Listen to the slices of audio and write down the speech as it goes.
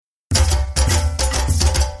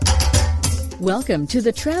Welcome to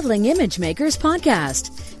the Traveling Image Makers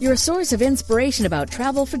podcast, your source of inspiration about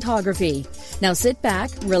travel photography. Now sit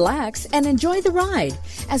back, relax, and enjoy the ride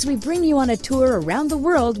as we bring you on a tour around the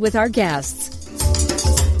world with our guests.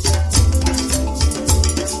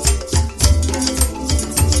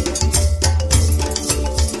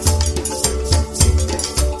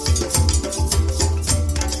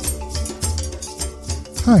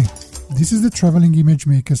 Hi, this is the Traveling Image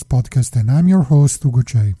Makers podcast and I'm your host, Ugo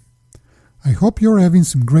J. I hope you're having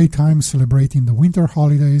some great time celebrating the winter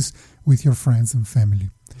holidays with your friends and family,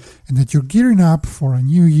 and that you're gearing up for a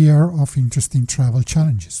new year of interesting travel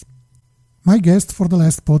challenges. My guest for the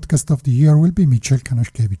last podcast of the year will be Mitchell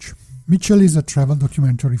Kanashkevich. Mitchell is a travel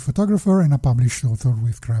documentary photographer and a published author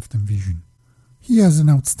with Craft and Vision. He has an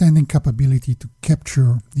outstanding capability to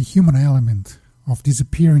capture the human element of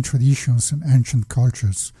disappearing traditions and ancient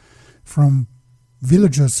cultures, from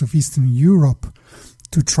villagers of Eastern Europe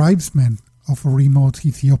to tribesmen of a remote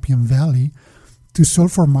Ethiopian valley to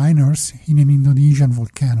sulfur miners in an Indonesian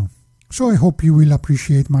volcano. So I hope you will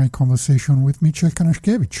appreciate my conversation with Mitchell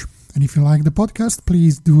Kanashkevich. And if you like the podcast,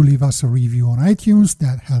 please do leave us a review on iTunes.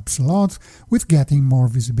 That helps a lot with getting more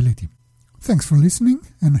visibility. Thanks for listening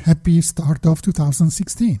and happy start of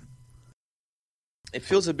 2016. It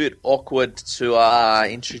feels a bit awkward to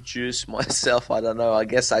introduce myself. I don't know. I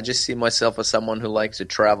guess I just see myself as someone who likes to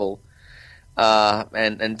travel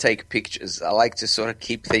and take pictures. I like to sort of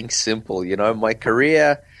keep things simple. You know, my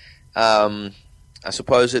career, I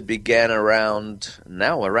suppose it began around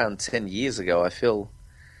 10 years ago. I feel,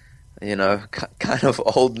 kind of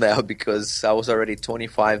old now because I was already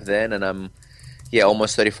 25 then and I'm,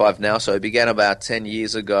 almost 35 now. So it began about 10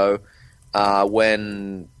 years ago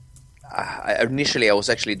when... Initially, I was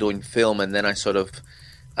actually doing film, and then I sort of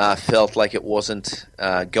felt like it wasn't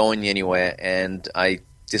going anywhere, and I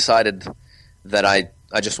decided that I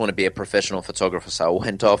just want to be a professional photographer. So I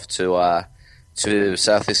went off to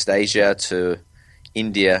Southeast Asia, to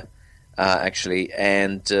India, actually,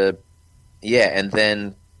 and and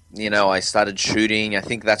then I started shooting. I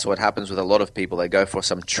think that's what happens with a lot of people. They go for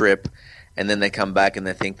some trip, and then they come back and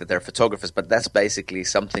they think that they're photographers. But that's basically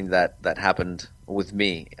something that happened with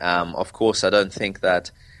me. Of course, I don't think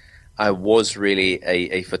that I was really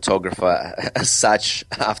a photographer as such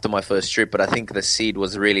after my first trip, but I think the seed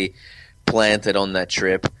was really planted on that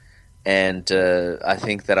trip. And I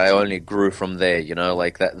think that I only grew from there,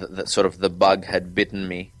 like that sort of the bug had bitten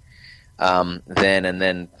me then, and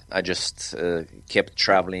then I just kept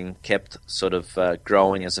traveling, kept sort of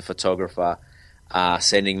growing as a photographer.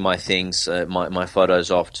 Sending my things, my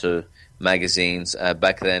photos off to magazines,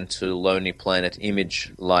 back then to Lonely Planet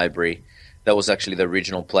Image Library. That was actually the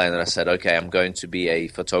original plan that I said, okay, I'm going to be a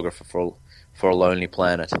photographer for Lonely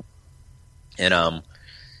Planet. And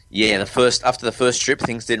after the first trip,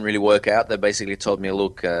 things didn't really work out. They basically told me,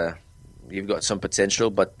 look, you've got some potential,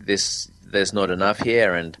 but there's not enough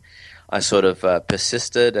here. And I sort of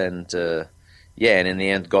persisted and in the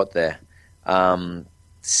end got there.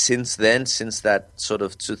 Since then, since that sort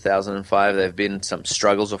of 2005, there have been some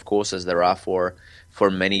struggles, of course, as there are for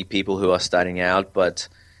many people who are starting out. But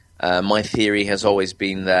my theory has always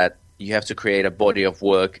been that you have to create a body of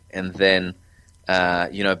work, and then,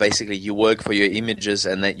 basically you work for your images,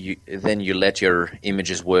 and that then you let your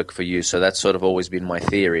images work for you. So that's sort of always been my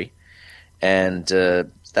theory, and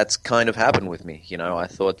that's kind of happened with me. I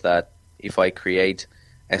thought that if I create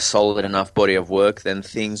a solid enough body of work, then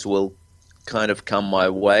things will kind of come my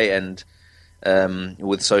way. And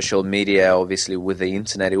with social media, obviously with the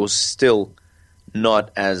internet, it was still not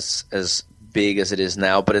as big as it is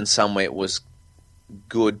now, but in some way it was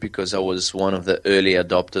good because I was one of the early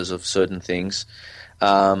adopters of certain things.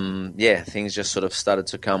 Things just sort of started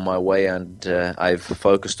to come my way, and I've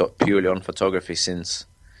focused purely on photography since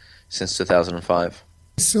 2005.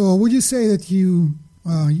 So would you say that you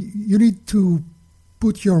need to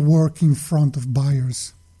put your work in front of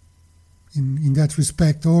buyers in that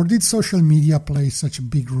respect, or did social media play such a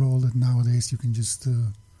big role that nowadays you can just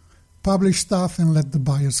publish stuff and let the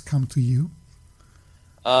buyers come to you?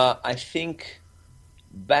 I think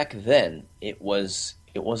back then it was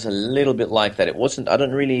a little bit like that. It wasn't. I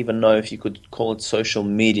don't really even know if you could call it social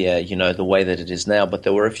media, the way that it is now. But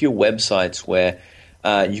there were a few websites where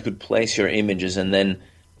you could place your images, and then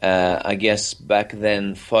I guess back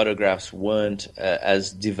then photographs weren't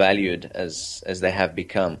as devalued as they have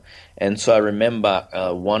become. And so I remember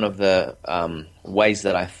one of the ways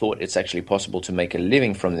that I thought it's actually possible to make a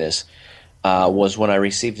living from this was when I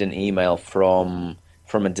received an email from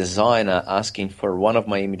a designer asking for one of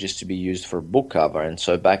my images to be used for a book cover. And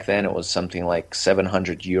so back then it was something like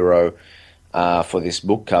 €700 for this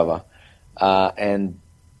book cover. And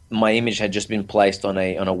my image had just been placed on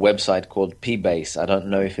a website called P-Base. I don't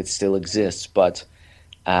know if it still exists, but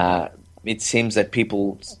it seems that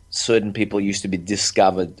certain people used to be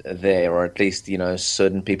discovered there, or at least,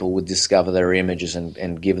 certain people would discover their images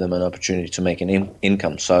and give them an opportunity to make an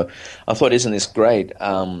income. So I thought, isn't this great?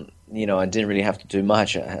 I didn't really have to do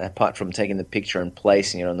much apart from taking the picture and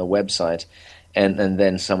placing it on the website, and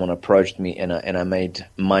then someone approached me, and I made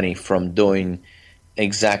money from doing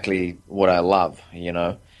exactly what I love.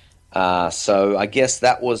 So I guess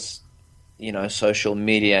that was, social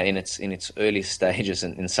media in its early stages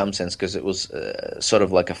in some sense, because it was sort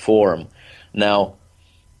of like a forum. Now,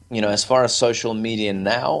 as far as social media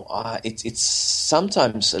now, it's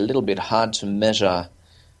sometimes a little bit hard to measure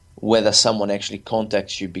whether someone actually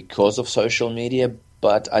contacts you because of social media,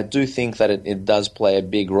 but I do think that it does play a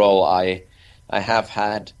big role. I have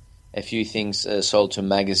had a few things sold to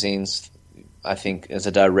magazines, I think, as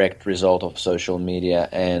a direct result of social media,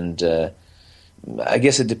 and I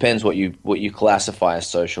guess it depends what you classify as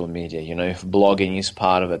social media. If blogging is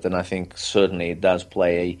part of it, then I think certainly it does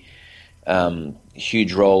play a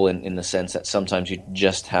huge role in the sense that sometimes you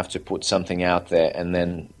just have to put something out there, and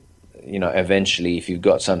then eventually, if you've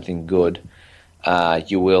got something good,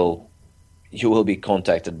 you will be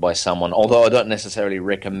contacted by someone. Although I don't necessarily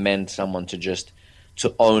recommend someone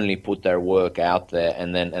to only put their work out there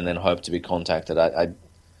and then hope to be contacted. I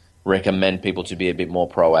recommend people to be a bit more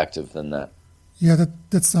proactive than that. Yeah,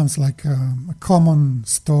 that sounds like a common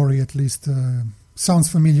story, at least. Sounds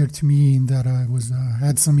familiar to me in that I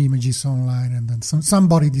had some images online, and then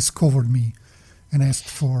somebody discovered me and asked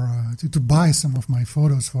for to buy some of my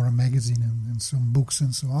photos for a magazine and some books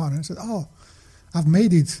and so on. And I said, "Oh, I've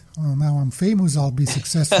made it. Oh, now I'm famous. I'll be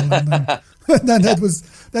successful." And then that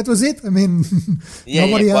was it. I mean,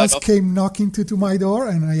 nobody else came knocking to my door,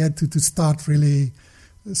 and I had to start really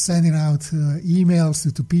sending out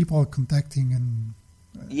emails to people, contacting and.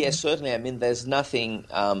 Yeah, certainly. I mean, there's nothing.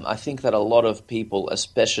 I think that a lot of people,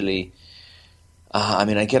 especially,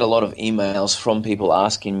 I get a lot of emails from people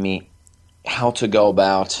asking me how to go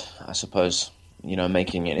about, I suppose,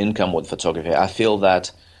 making an income with photography. I feel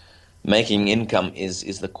that making income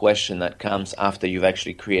is the question that comes after you've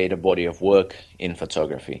actually created a body of work in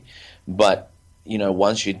photography. But,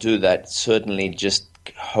 once you do that, certainly just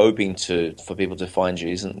hoping for people to find you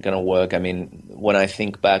isn't going to work. I mean, when I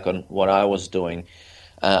think back on what I was doing,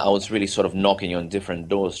 I was really sort of knocking on different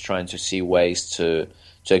doors, trying to see ways to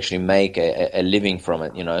actually make a living from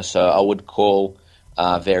it, So I would call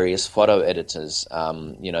various photo editors,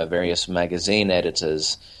 various magazine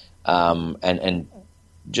editors, and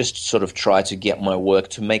just sort of try to get my work,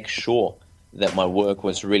 to make sure that my work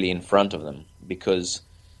was really in front of them, because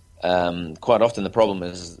quite often the problem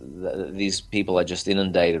is that these people are just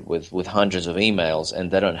inundated with hundreds of emails,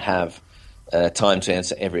 and they don't have time to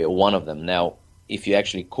answer every one of them. Now, if you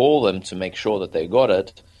actually call them to make sure that they got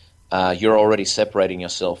it, you're already separating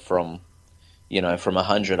yourself from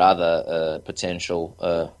 100 other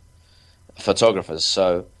potential photographers.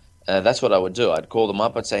 So that's what I would do. I'd call them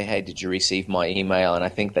up. I'd say, "Hey, did you receive my email?" And I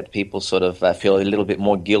think that people sort of feel a little bit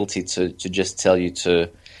more guilty to just tell you to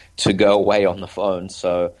go away on the phone.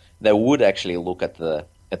 So they would actually look at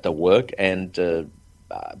the work, and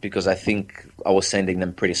because I think I was sending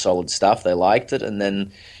them pretty solid stuff, they liked it, and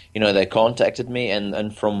then they contacted me,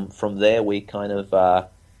 and from there we kind of.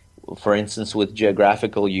 For instance, with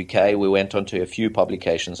Geographical UK, we went on to a few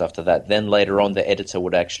publications after that. Then later on, the editor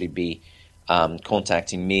would actually be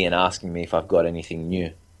contacting me and asking me if I've got anything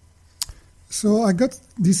new. So I got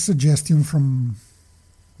this suggestion from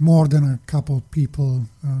more than a couple of people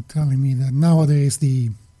telling me that nowadays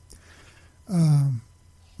the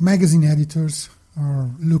magazine editors are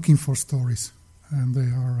looking for stories, and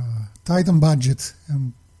they are tight on budget,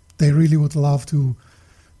 and they really would love to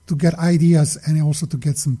get ideas and also to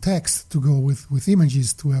get some text to go with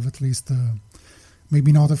images, to have at least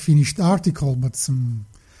maybe not a finished article, but some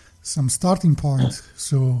starting point.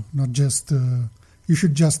 So not just you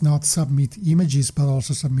should just not submit images, but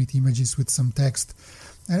also submit images with some text.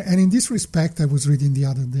 And in this respect, I was reading the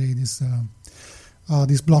other day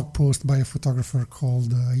this blog post by a photographer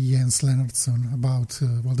called Jens Lennartson about,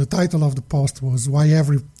 the title of the post was "Why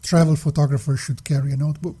Every Travel Photographer Should Carry a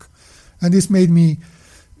Notebook." And this made me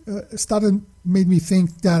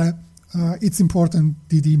think that it's important,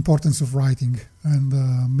 the importance of writing, and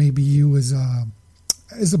maybe you as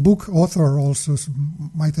a book author also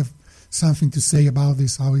might have something to say about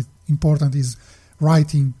this, how important is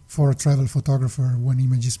writing for a travel photographer when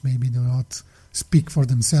images maybe do not speak for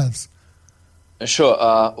themselves. Sure.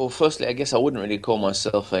 Well, firstly, I guess I wouldn't really call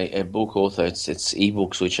myself a book author. It's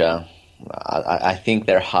ebooks, which are, I think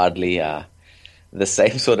they're hardly the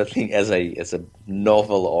same sort of thing as a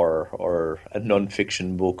novel or a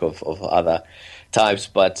non-fiction book of other types.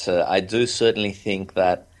 But I do certainly think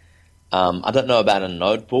that I don't know about a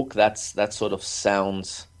notebook. That sort of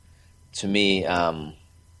sounds to me a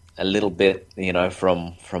little bit,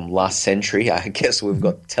 from last century. I guess we've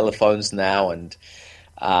got telephones now, and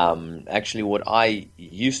actually what I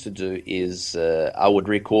used to do is I would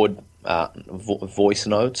record voice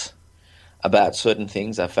notes about certain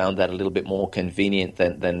things. I found that a little bit more convenient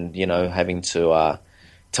than having to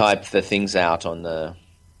type the things out on the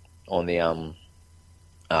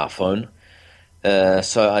phone.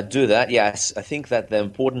 So I do that. Yes, I think that the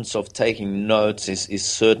importance of taking notes is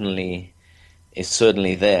certainly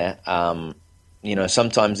there.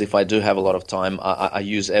 Sometimes if I do have a lot of time, I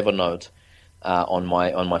use Evernote on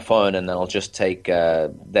my phone, and then I'll just take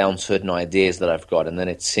down certain ideas that I've got, and then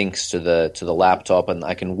it syncs to the laptop, and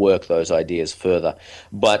I can work those ideas further.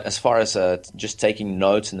 But as far as just taking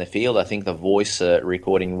notes in the field, I think the voice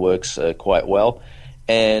recording works quite well.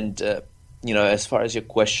 And as far as your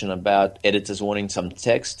question about editors wanting some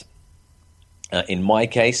text, in my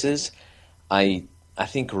cases, I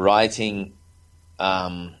think writing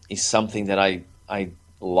is something that I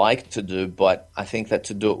like to do, but I think that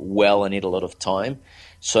to do it well, I need a lot of time.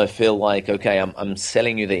 So I feel like, okay, I'm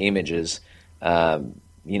selling you the images. I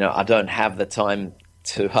don't have the time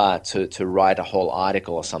to write a whole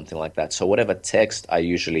article or something like that. So whatever text I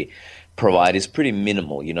usually provide is pretty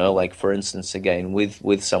minimal. Like for instance, again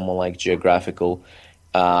with someone like Geographical,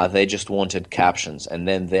 they just wanted captions, and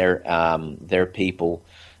then their people.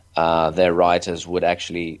 Their writers would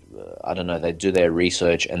actually, they'd do their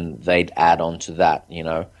research and they'd add on to that,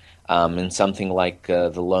 And something like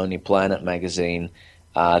the Lonely Planet magazine,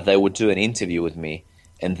 they would do an interview with me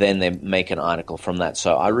and then they make an article from that.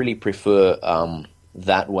 So I really prefer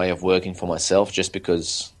that way of working for myself, just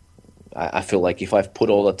because I feel like if I've put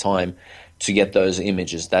all the time to get those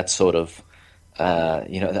images, that's sort of,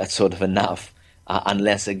 that's sort of enough,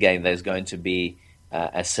 unless, again, there's going to be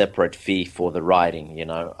a separate fee for the writing,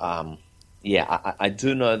 I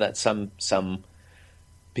do know that some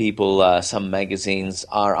people, some magazines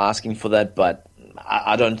are asking for that, but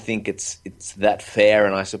I don't think it's that fair.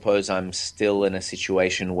 And I suppose I'm still in a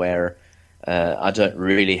situation where I don't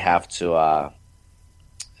really have to. I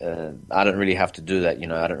don't really have to do that.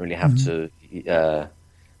 I don't really have to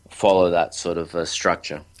follow that sort of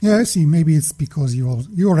structure. Yeah, I see. Maybe it's because you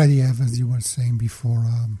already have, as you were saying before,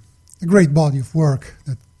 a great body of work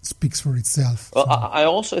that speaks for itself. Well, I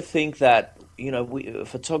also think that,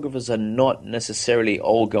 photographers are not necessarily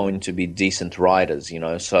all going to be decent writers,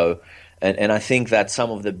 so, and I think that some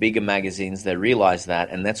of the bigger magazines, they realize that,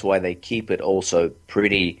 and that's why they keep it also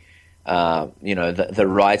pretty, the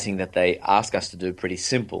writing that they ask us to do pretty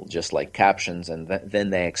simple, just like captions, and then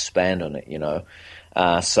they expand on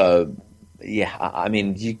it, so, yeah, I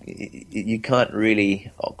mean, you can't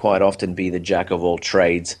really quite often be the jack of all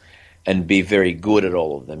trades and be very good at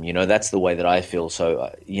all of them. That's the way that I feel.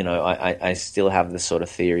 So, I still have this sort of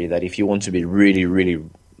theory that if you want to be really, really,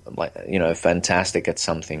 fantastic at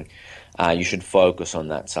something, you should focus on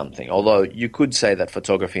that something. Although you could say that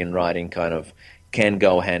photography and writing kind of can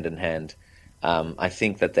go hand in hand. I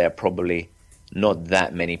think that there are probably not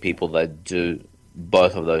that many people that do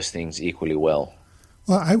both of those things equally well.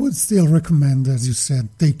 Well, I would still recommend, as you said,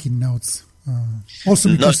 taking notes. Also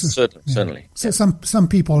because certainly. So yeah. Some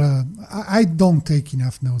people, I don't take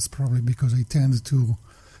enough notes probably because I tend to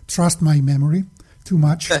trust my memory too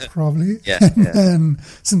much probably. And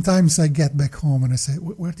sometimes I get back home and I say,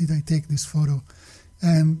 where did I take this photo?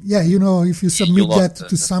 And if you submit that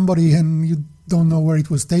to somebody and you don't know where it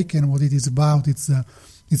was taken, what it is about,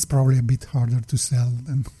 it's probably a bit harder to sell.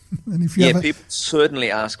 And if you people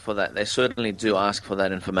certainly ask for that. They certainly do ask for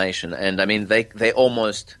that information. And I mean, they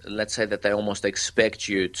almost, let's say that they almost expect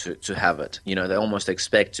you to have it. They almost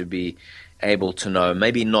expect to be able to know,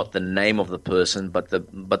 maybe not the name of the person, but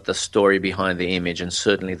the story behind the image, and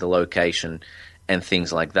certainly the location and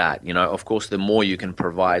things like that. Of course, the more you can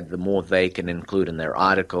provide, the more they can include in their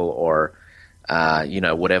article or,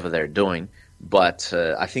 whatever they're doing. But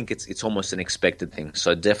I think it's almost an expected thing.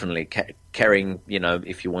 So definitely carrying,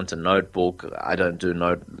 if you want a notebook, I don't do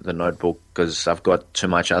the notebook because I've got too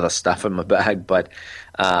much other stuff in my bag, but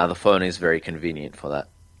the phone is very convenient for that.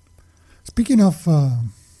 Speaking of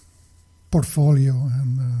portfolio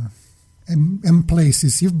and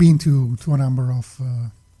places, you've been to a number of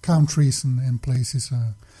countries and places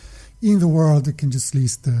in the world. I can just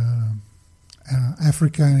list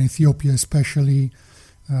Africa and Ethiopia especially,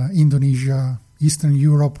 Indonesia, Eastern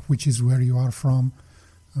Europe, which is where you are from,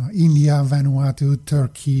 India, Vanuatu,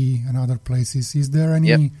 Turkey, and other places. Is there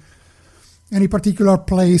any Any particular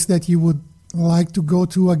place that you would like to go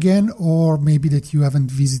to again, or maybe that you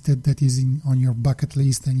haven't visited that is on your bucket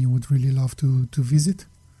list and you would really love to visit?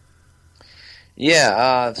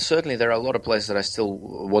 Yeah, certainly there are a lot of places that I still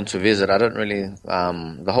want to visit. I don't really,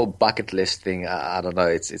 the whole bucket list thing, I don't know,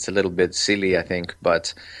 it's a little bit silly, I think,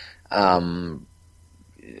 but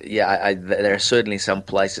yeah, there are certainly some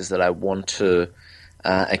places that I want to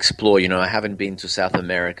explore. You know, I haven't been to South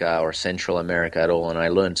America or Central America at all, and I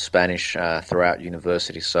learned Spanish throughout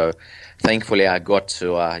university. So, thankfully, I got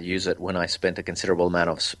to use it when I spent a considerable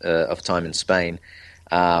amount of time in Spain.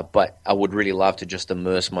 But I would really love to just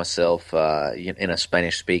immerse myself in a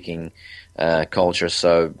Spanish-speaking culture.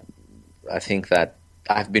 So, I think that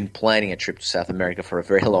I've been planning a trip to South America for a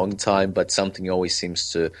very long time, but something always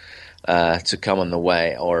seems to come on the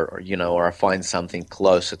way, or I find something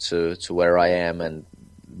closer to where I am,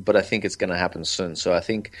 but I think it's going to happen soon. So I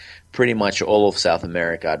think pretty much all of South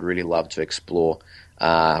America I'd really love to explore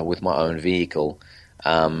with my own vehicle.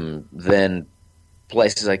 Then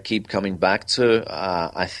places I keep coming back to,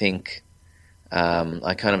 I think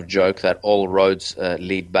I kind of joke that all roads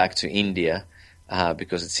lead back to India,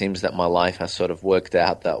 because it seems that my life has sort of worked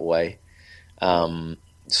out that way.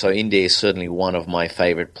 So India is certainly one of my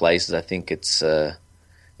favorite places. I think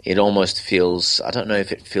it almost feels, I don't know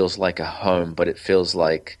if it feels like a home, but it feels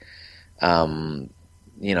like, coming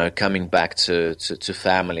back to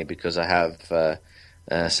family, because I have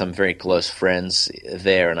some very close friends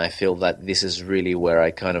there, and I feel that this is really where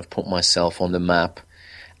I kind of put myself on the map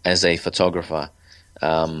as a photographer.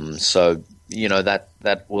 So,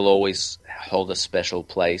 that will always hold a special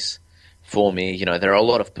place for me. There are a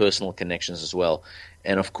lot of personal connections as well.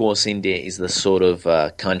 And of course, India is the sort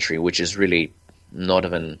of country which is really not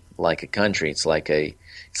even like a country. It's like a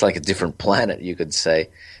different planet, you could say,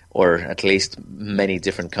 or at least many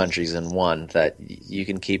different countries in one, that you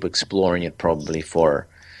can keep exploring it probably for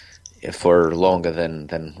longer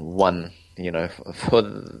than one, for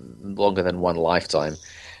longer than one lifetime,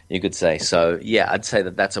 you could say. So yeah, I'd say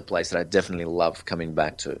that that's a place that I definitely love coming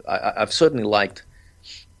back to. I've certainly liked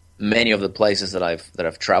many of the places that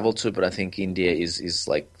I've traveled to, but I think India is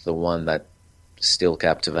like the one that still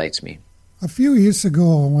captivates me. A few years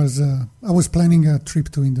ago, I was planning a trip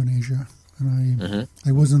to Indonesia, and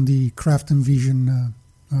I was on the Craft and Vision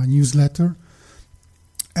newsletter,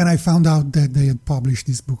 and I found out that they had published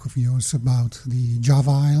this book of yours about the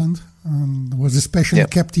Java island. I was especially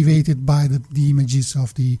captivated by the images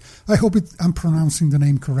of I hope I'm pronouncing the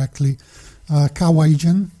name correctly, Kawah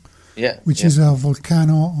Ijen, which is a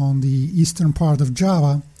volcano on the eastern part of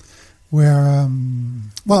Java, where,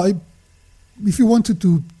 if you wanted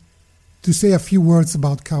to say a few words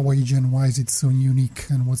about Kawah Ijen, why is it so unique,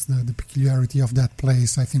 and what's the peculiarity of that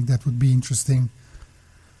place, I think that would be interesting.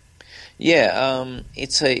 Yeah,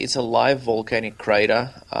 it's a live volcanic crater.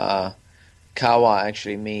 Kawah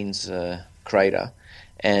actually means crater,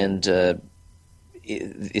 and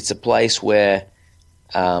it's a place where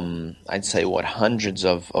I'd say hundreds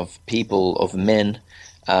of people, of men,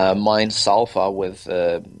 mine sulfur with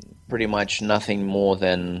pretty much nothing more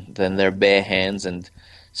than their bare hands and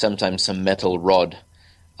sometimes some metal rod.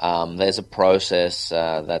 There's a process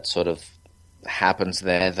that sort of happens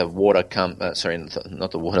there. The water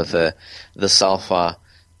the sulfur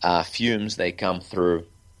fumes, they come through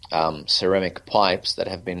ceramic pipes that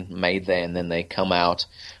have been made there, and then they come out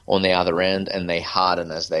on the other end, and they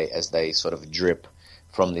harden as they sort of drip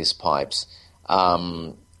from these pipes,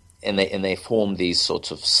 and they form these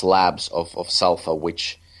sorts of slabs of sulfur,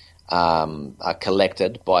 which are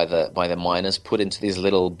collected by the miners, put into these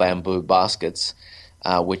little bamboo baskets,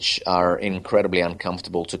 which are incredibly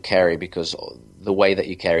uncomfortable to carry, because the way that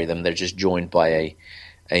you carry them, they're just joined by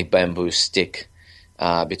a bamboo stick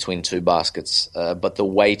between two baskets. But the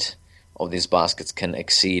weight of these baskets can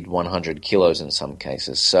exceed 100 kilos in some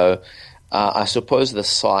cases. So I suppose the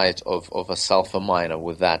sight of a sulfur miner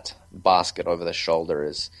with that basket over the shoulder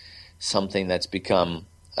is something that's become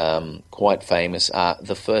quite famous.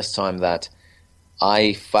 The first time that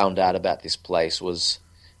I found out about this place was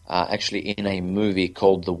actually in a movie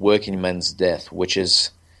called The Working Man's Death, which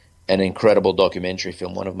is an incredible documentary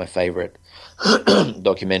film, one of my favorite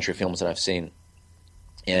documentary films that I've seen.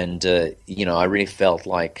 And I really felt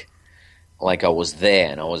like I was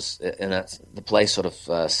there, and that's the place sort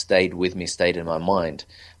of stayed in my mind.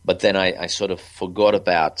 But then I sort of forgot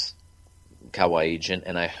about Kawah Ijen,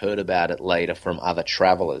 and I heard about it later from other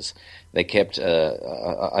travelers. They kept.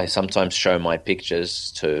 I sometimes show my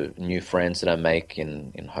pictures to new friends that I make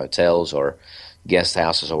in hotels or guest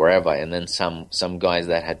houses or wherever, and then some guys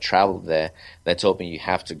that had traveled there, they told me, you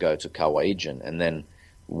have to go to Kawah Ijen. And then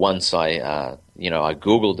once I I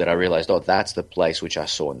Googled it, I realized, oh, that's the place which I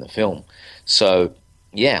saw in the film. So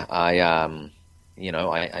yeah, I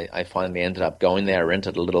finally ended up going there. I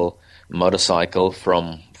rented a little motorcycle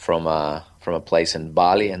from a place in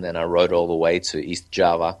Bali, and then I rode all the way to East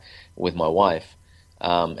Java with my wife.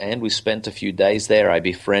 And we spent a few days there. I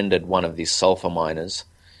befriended one of these sulfur miners.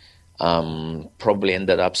 Probably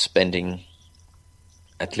ended up spending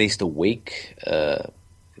at least a week,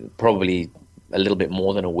 probably a little bit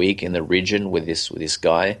more than a week in the region with this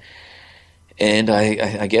guy. And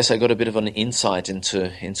I guess I got a bit of an insight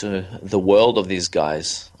into the world of these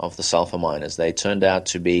guys, of the sulfur miners. They turned out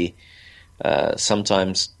to be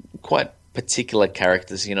sometimes quite particular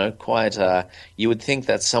characters, quite, you would think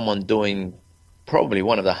that someone doing probably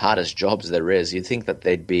one of the hardest jobs there is, you'd think that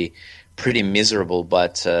they'd be pretty miserable,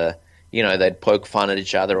 but, they'd poke fun at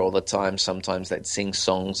each other all the time. Sometimes they'd sing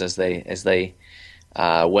songs as they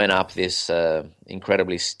went up this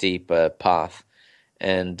incredibly steep path.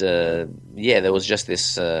 And, there was just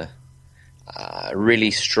this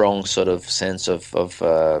really strong sort of sense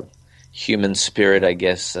of human spirit, I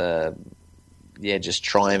guess, just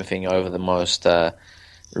triumphing over the most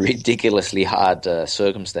ridiculously hard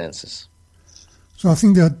circumstances. So I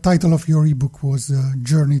think the title of your ebook was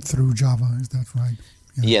Journey Through Java. Is that right?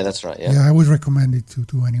 Yeah, that's right. Yeah, I would recommend it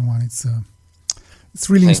to anyone. It's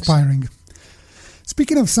really Thanks. Inspiring.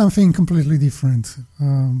 Speaking of something completely different,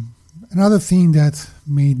 another thing that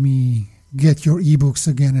made me get your ebooks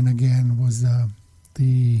again and again was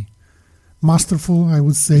the masterful, I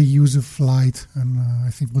would say, use of light, and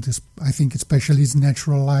I think especially is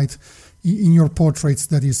natural light in your portraits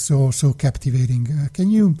that is so captivating.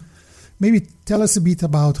 Can you maybe tell us a bit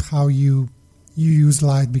about how you use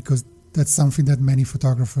light, because that's something that many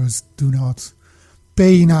photographers do not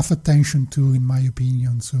pay enough attention to, in my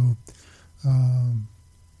opinion. So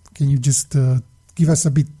can you just give us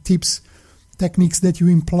a bit tips, techniques that you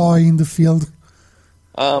employ in the field?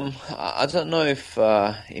 I don't know if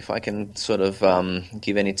I can sort of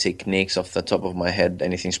give any techniques off the top of my head,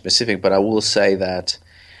 anything specific, but I will say that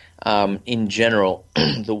in general,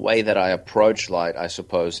 the way that I approach light, I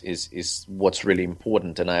suppose, is what's really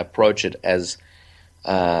important, and I approach it as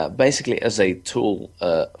basically as a tool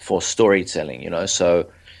for storytelling.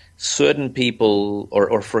 So certain people,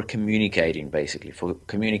 or for communicating, basically for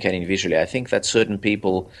communicating visually, I think that certain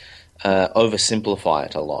people oversimplify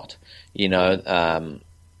it a lot.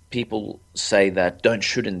 People say that don't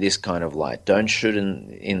shoot in this kind of light, don't shoot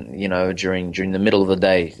in during the middle of the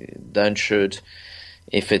day, don't shoot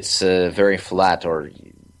if it's very flat, or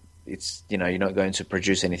it's you're not going to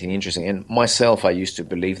produce anything interesting. And myself, I used to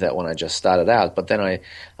believe that when I just started out, but then I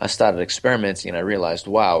started experimenting, and I realized,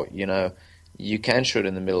 wow, you can shoot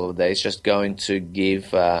in the middle of the day. It's just going to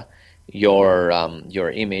give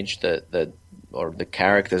your image, or the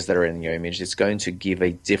characters that are in your image, it's going to give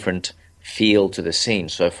a different feel to the scene.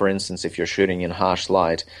 So, for instance, if you're shooting in harsh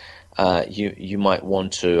light, you might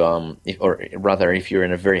want to, if you're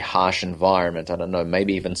in a very harsh environment, I don't know,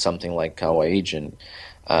 maybe even something like Kawaijin,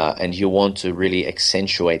 and you want to really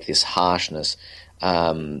accentuate this harshness,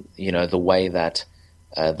 the way that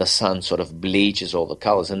the sun sort of bleaches all the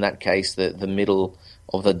colors. In that case, the middle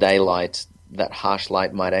of the daylight, that harsh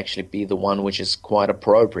light might actually be the one which is quite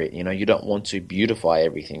appropriate. You don't want to beautify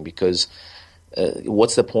everything, because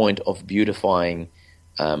what's the point of beautifying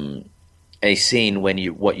a scene when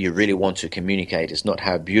what you really want to communicate is not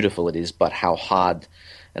how beautiful it is, but how hard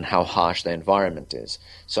and how harsh the environment is.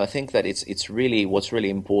 So I think that it's really, what's really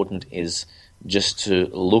important is just to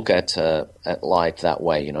look at light that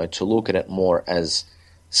way. To look at it more as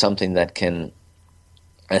something that can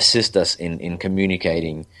assist us in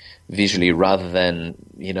communicating visually, rather than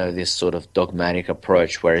this sort of dogmatic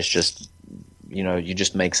approach where it's just you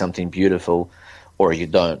just make something beautiful or you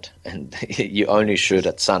don't, and you only shoot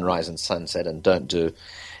at sunrise and sunset and don't do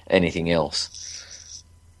anything else.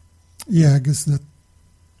 Yeah, I guess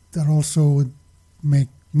that also would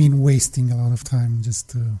mean wasting a lot of time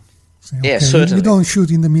just to say, okay, certainly. You don't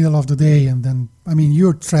shoot in the middle of the day, and then,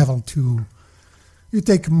 you travel to, you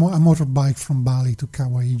take a motorbike from Bali to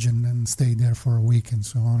Kawaijin and stay there for a week and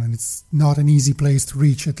so on, and it's not an easy place to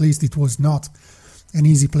reach. At least it was not an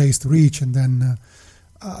easy place to reach, and then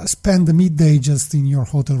spend the midday just in your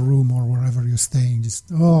hotel room or wherever you're staying.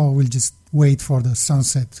 We'll just wait for the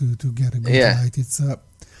sunset to get a good light. It's,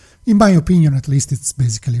 in my opinion, at least, it's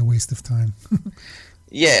basically a waste of time.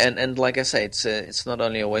 Yeah, and like I say, it's not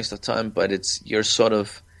only a waste of time, but you're sort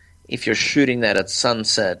of, if you're shooting that at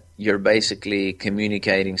sunset, you're basically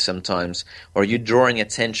communicating sometimes, or you're drawing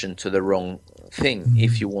attention to the wrong thing. Mm-hmm.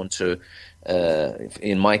 If you want to,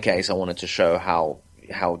 in my case, I wanted to show how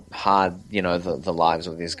how hard the lives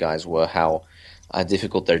of these guys were, how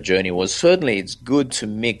difficult their journey was. Certainly, it's good to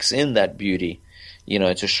mix in that beauty,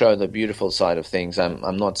 to show the beautiful side of things.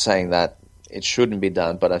 I'm not saying that it shouldn't be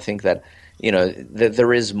done, but I think that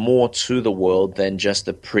there is more to the world than just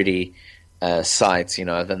the pretty sights,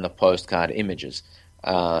 than the postcard images.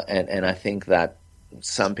 And I think that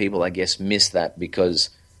some people, I guess, miss that because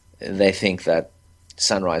they think that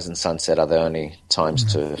sunrise and sunset are the only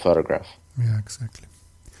times to photograph. Yeah, exactly.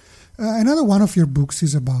 Another one of your books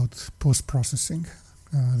is about post-processing.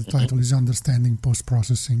 The title is Understanding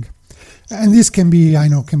Post-Processing. And this can be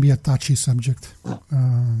a touchy subject.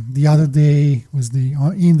 The other day was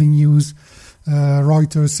in the news,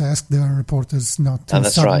 Reuters asked their reporters not to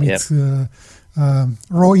submit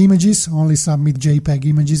raw images, only submit JPEG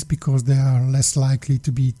images because they are less likely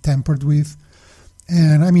to be tampered with.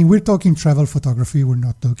 And I mean, we're talking travel photography, we're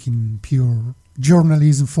not talking pure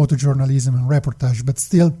journalism, photojournalism and reportage, but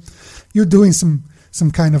still you're doing some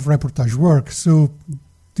kind of reportage work. So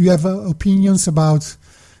do you have opinions about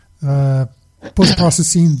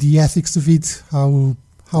post-processing, the ethics of it? How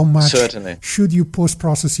much Certainly. Should you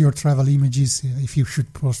post-process your travel images, if you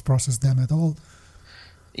should post-process them at all?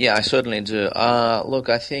 Yeah, I certainly do. Look,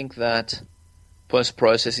 I think that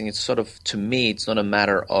post-processing, it's sort of, to me, it's not a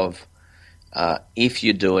matter of if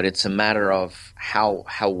you do it, it's a matter of how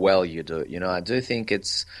well you do it. I do think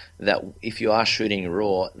it's that if you are shooting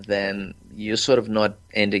raw, then you're sort of not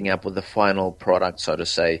ending up with the final product, so to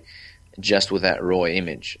say, just with that raw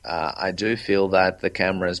image. I do feel that the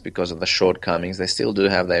cameras, because of the shortcomings, they still do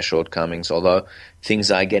have their shortcomings, although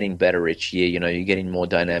things are getting better each year. You're getting more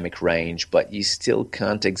dynamic range, but you still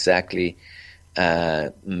can't exactly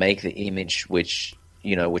make the image which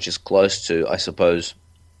is close to, I suppose,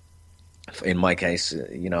 in my case,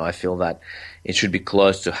 I feel that it should be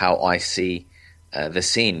close to how I see the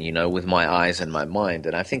scene, with my eyes and my mind.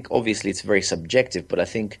 And I think obviously it's very subjective, but I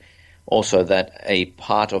think also that a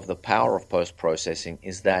part of the power of post-processing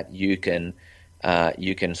is that you can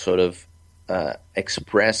sort of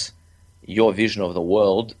express your vision of the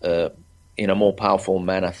world in a more powerful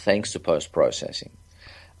manner thanks to post-processing.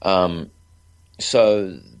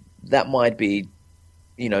 So that might be,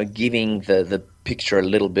 giving the picture a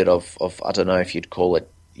little bit of I don't know if you'd call it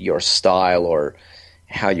your style or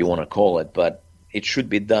how you want to call it, but it should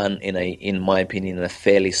be done in my opinion, in a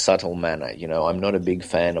fairly subtle manner. I'm not a big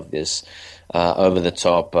fan of this over the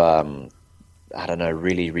top, I don't know,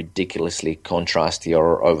 really ridiculously contrasty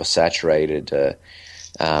or oversaturated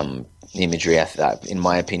imagery. In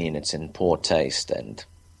my opinion, it's in poor taste, and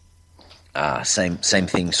same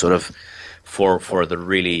thing sort of for the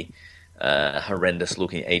really horrendous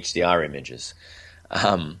looking HDR images.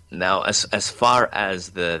 Now, as far as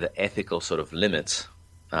the ethical sort of limits,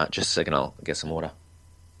 just a second, I'll get some water.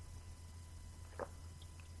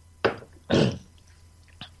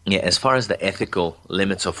 Yeah, as far as the ethical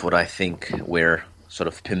limits of what I think we're sort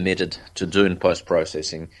of permitted to do in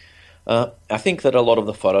post-processing, I think that a lot of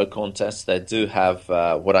the photo contests, they do have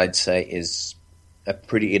what I'd say is a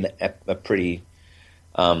pretty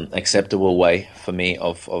acceptable way for me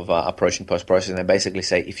of approaching post-processing. They basically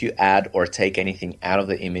say if you add or take anything out of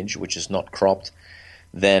the image which is not cropped,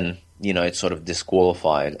 then it's sort of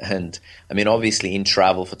disqualified. And I mean, obviously in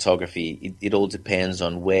travel photography, it all depends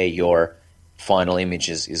on where your final image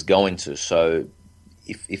is going to. So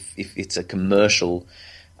if it's a commercial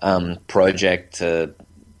project,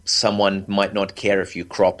 someone might not care if you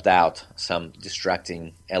cropped out some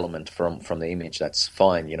distracting element from the image. That's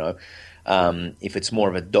fine, If it's more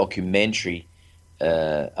of a documentary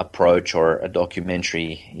approach or a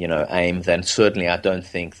documentary, aim, then certainly I don't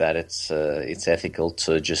think that it's ethical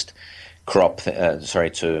to just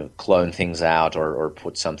to clone things out or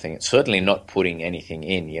put something. Certainly not putting anything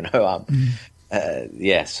in,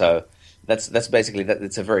 So that's basically that.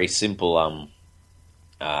 It's a very simple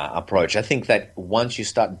approach. I think that once you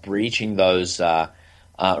start breaching those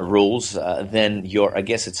rules, then I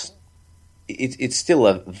guess it's still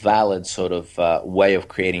a valid sort of way of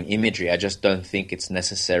creating imagery. I just don't think it's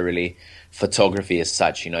necessarily photography as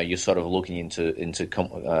such. You're sort of looking into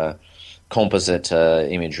composite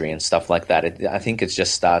imagery and stuff like that. I think it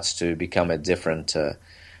just starts to become a different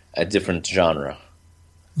genre.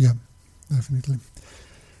 Yeah, definitely.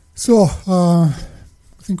 So I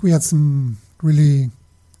think we had some really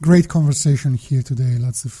great conversation here today.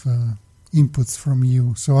 Lots of inputs from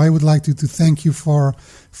you. So I would like to thank you for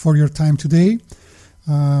your time today.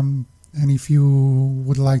 And if you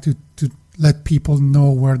would like to let people know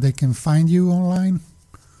where they can find you online.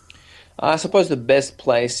 I suppose the best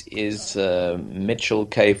place is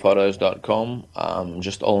mitchellkphotos.com.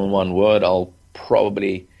 Just all in one word. I'll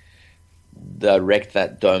probably direct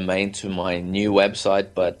that domain to my new website,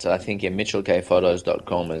 but I think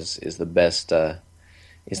mitchellkphotos.com is the best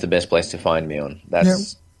place to find me on.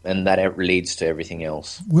 And that leads to everything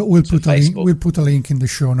else. We'll put a link. We'll put a link in the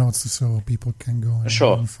show notes so people can go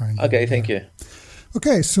and find it. Okay, thank you.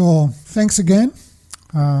 Okay, so thanks again.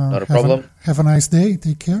 Not a problem. Have a nice day.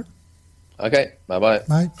 Take care. Okay, bye-bye.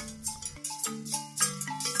 Bye.